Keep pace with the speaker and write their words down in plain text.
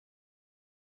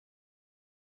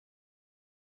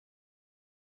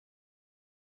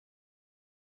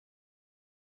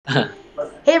Hey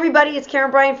everybody, it's Karyn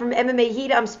Bryant from MMA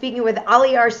H.E.A.T. I'm speaking with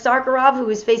Aliyar Sarkerov, who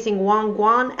is facing Wang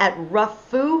Guan at RUFF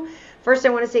FU. First, I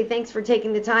want to say thanks for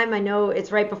taking the time. I know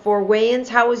it's right before weigh-ins.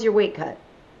 How was your weight cut?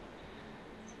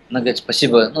 Она говорит,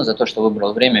 спасибо, за то, что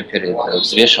выбрал время перед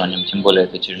взвешиванием, тем более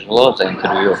это тяжело, за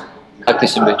интервью. Как ты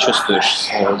себя чувствуешь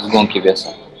с гонки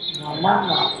веса?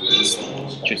 Нормально.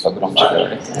 Чуть погромче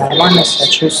говори. Нормально себя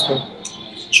чувствую.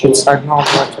 Чуть согнал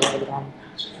 2 килограмма.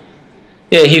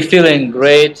 Yeah, he's feeling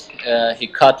great. He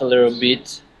cut a little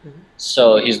bit,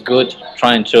 so he's good,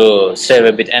 trying to save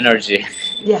a bit energy.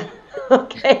 Yeah,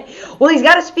 okay. Well, he's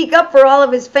got to speak up for all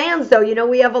of his fans, though. You know,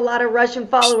 we have a lot of Russian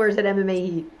followers at MMA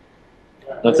H.E.A.T.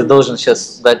 Но ты должен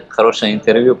сейчас дать хорошее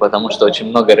интервью, потому что очень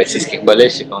много российских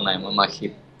болельщиков на MMA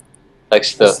H.E.A.T. Так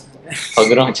что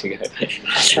погромче говори.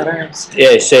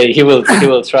 Yeah, say he will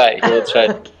try. He will try.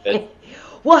 Okay.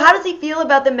 Well, how does he feel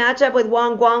about the matchup with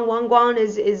Wang Guan? Wang Guan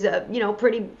is you know,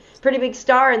 pretty big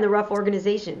star in the RUFF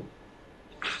organization.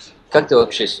 Как ты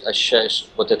вообще ощущаешь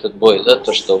вот этот бой, да,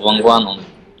 то, что Ван Гуан, он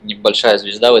небольшая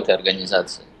звезда в этой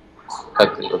организации?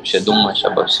 Как ты вообще думаешь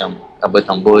обо всем, об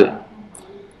этом бое?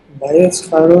 Боец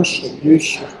хороший,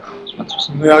 бьющий.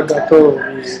 Но я готов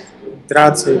и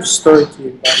драться, и в стойке, и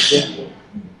в борьбе.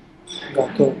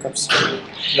 Готов ко всему.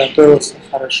 Готовился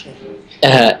хорошо.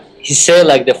 He said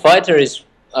like the fighter is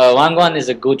Wang Guan is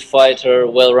a good fighter,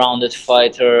 well-rounded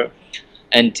fighter,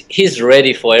 and he's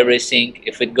ready for everything.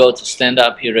 If it goes to stand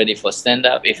up, he's ready for stand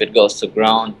up. If it goes to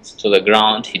the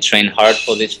ground, he trained hard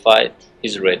for this fight.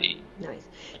 He's ready. Nice.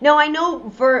 Now I know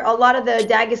for a lot of the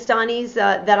Dagestanis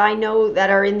that I know that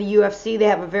are in the UFC, they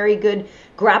have a very good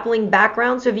grappling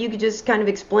background. So if you could just kind of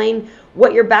explain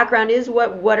what your background is,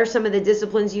 what are some of the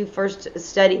disciplines you first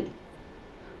studied?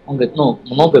 Он говорит,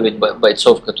 много ведь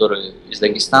бойцов, которые из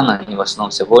Дагестана, они в основном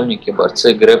все вольники,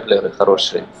 борцы, грэплеры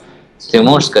хорошие. Ты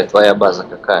можешь сказать, твоя база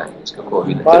какая? Из какого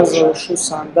вида? База ушу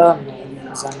Санда,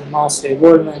 но занимался и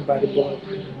вольной борьбой,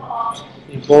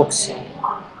 и боксом.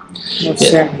 Ну,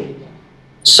 всем.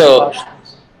 So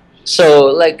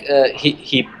like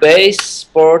he base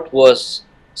sport was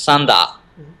Sanda,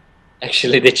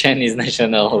 actually the Chinese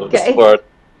national sport,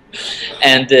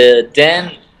 and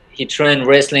then he trained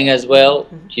wrestling as well.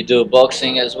 He do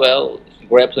boxing as well,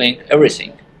 grappling,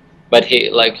 everything. But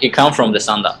he come from the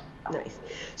Sanda. Nice.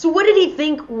 So what did he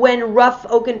think when RUFF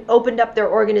opened up their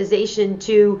organization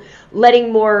to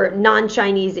letting more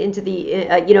non-Chinese into the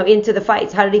into the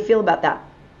fights? How did he feel about that?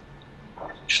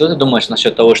 Что ты думаешь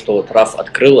насчет того, что вот RUFF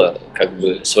открыла как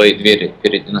бы свои двери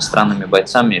перед иностранными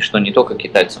бойцами, что не только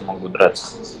китайцы могут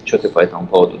драться? Что ты по этому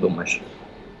поводу думаешь?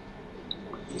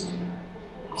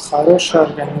 Хорошая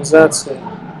организация,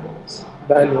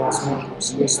 дали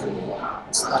возможность выступить,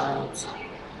 стараемся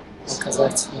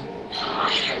показать себя.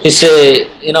 He say,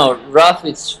 RUFF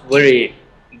is very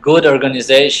good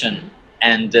organization,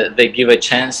 and they give a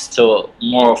chance to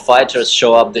more fighters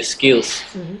show up the skills.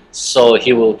 So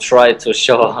he will try to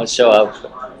show up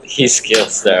his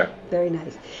skills there. Very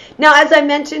nice. Now, as I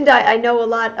mentioned, I know a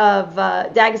lot of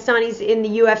Dagestanis in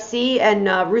the UFC, and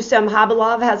Rustam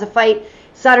Khabilov has a fight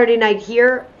Saturday night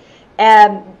here.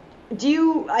 Do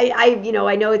you?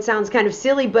 I know it sounds kind of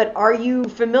silly, but are you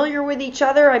familiar with each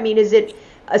other? I mean, is it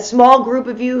a small group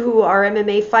of you who are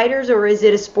MMA fighters, or is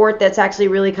it a sport that's actually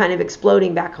really kind of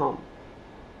exploding back home?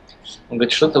 Он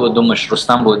говорит, что ты вот думаешь,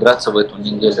 Рустам будет драться в эту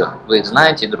неделю? Вы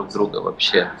знаете друг друга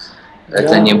вообще?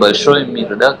 Это небольшой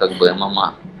мир, да, как бы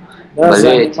ММА. Да,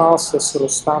 занимался с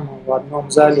Рустамом в одном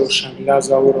зале у Шангля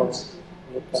Заурова.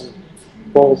 Это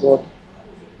полгода.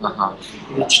 Ага.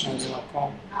 Лично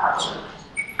знаком.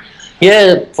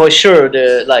 Yeah, for sure.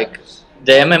 The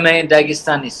MMA in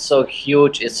Dagestan is so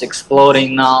huge. It's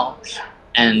exploding now,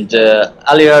 and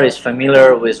Aliyar is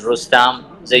familiar with Rustam.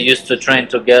 They used to train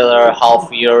together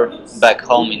half year back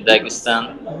home in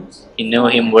Dagestan. He knew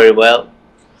him very well,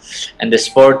 and the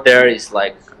sport there is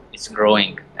it's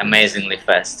growing amazingly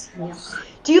fast. Yeah.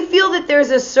 Do you feel that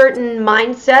there's a certain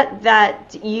mindset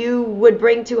that you would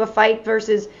bring to a fight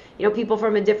versus people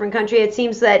from a different country? It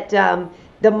seems that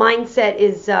the mindset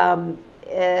is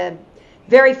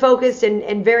very focused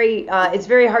and very it's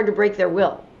very hard to break their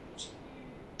will.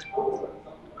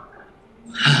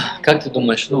 Как ты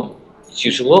думаешь,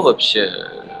 тяжело вообще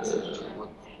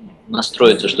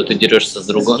настроиться, что ты дерешься с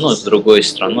другой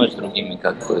страной, с другими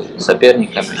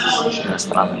соперниками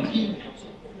иностранными?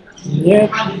 Нет,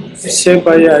 все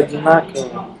бои одинаковые.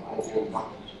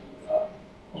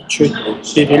 Чуть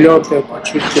перелеты,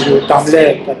 чуть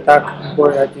переутомляет, а так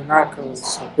бой одинаковый,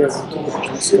 соперники,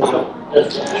 можно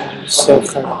сказать. Все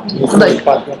как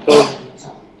подготовлены.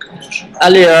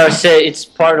 Aliyar say it's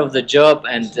part of the job,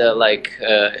 and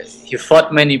he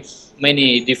fought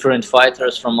many different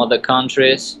fighters from other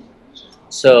countries.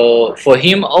 So for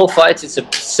him, all fights is the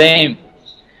same.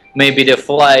 Maybe the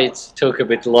flights took a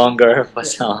bit longer, but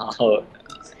somehow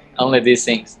only these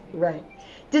things. Right.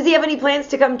 Does he have any plans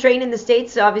to come train in the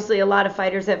States? Obviously, a lot of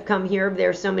fighters have come here. There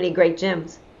are so many great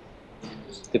gyms.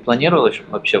 Ты планировал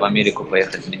вообще в Америку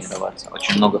поехать тренироваться?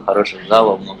 Очень много хороших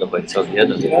залов, много бойцов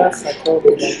едут. Я хотел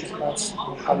бы как раз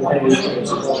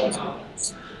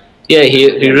возможность. Yeah,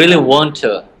 he really want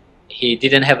to. He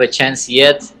didn't have a chance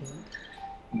yet,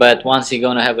 but once he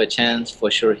gonna have a chance, for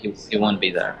sure he won't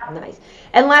be there. Nice.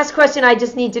 And last question, I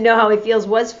just need to know how he feels.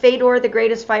 Was Fedor the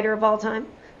greatest fighter of all time?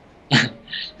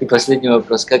 И последний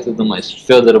вопрос. Как ты думаешь,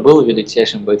 Федор был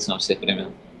величайшим бойцом всех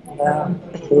времен? Да,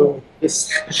 был.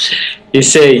 He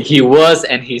say he was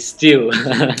and he's still.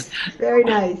 Very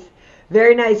nice.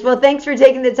 Very nice. Well, thanks for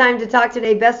taking the time to talk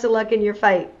today. Best of luck in your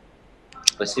fight.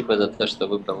 Спасибо за то, что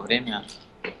выбрал время.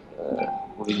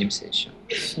 Увидимся еще.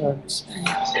 Все.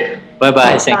 Bye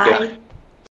bye. Thank you. Bye.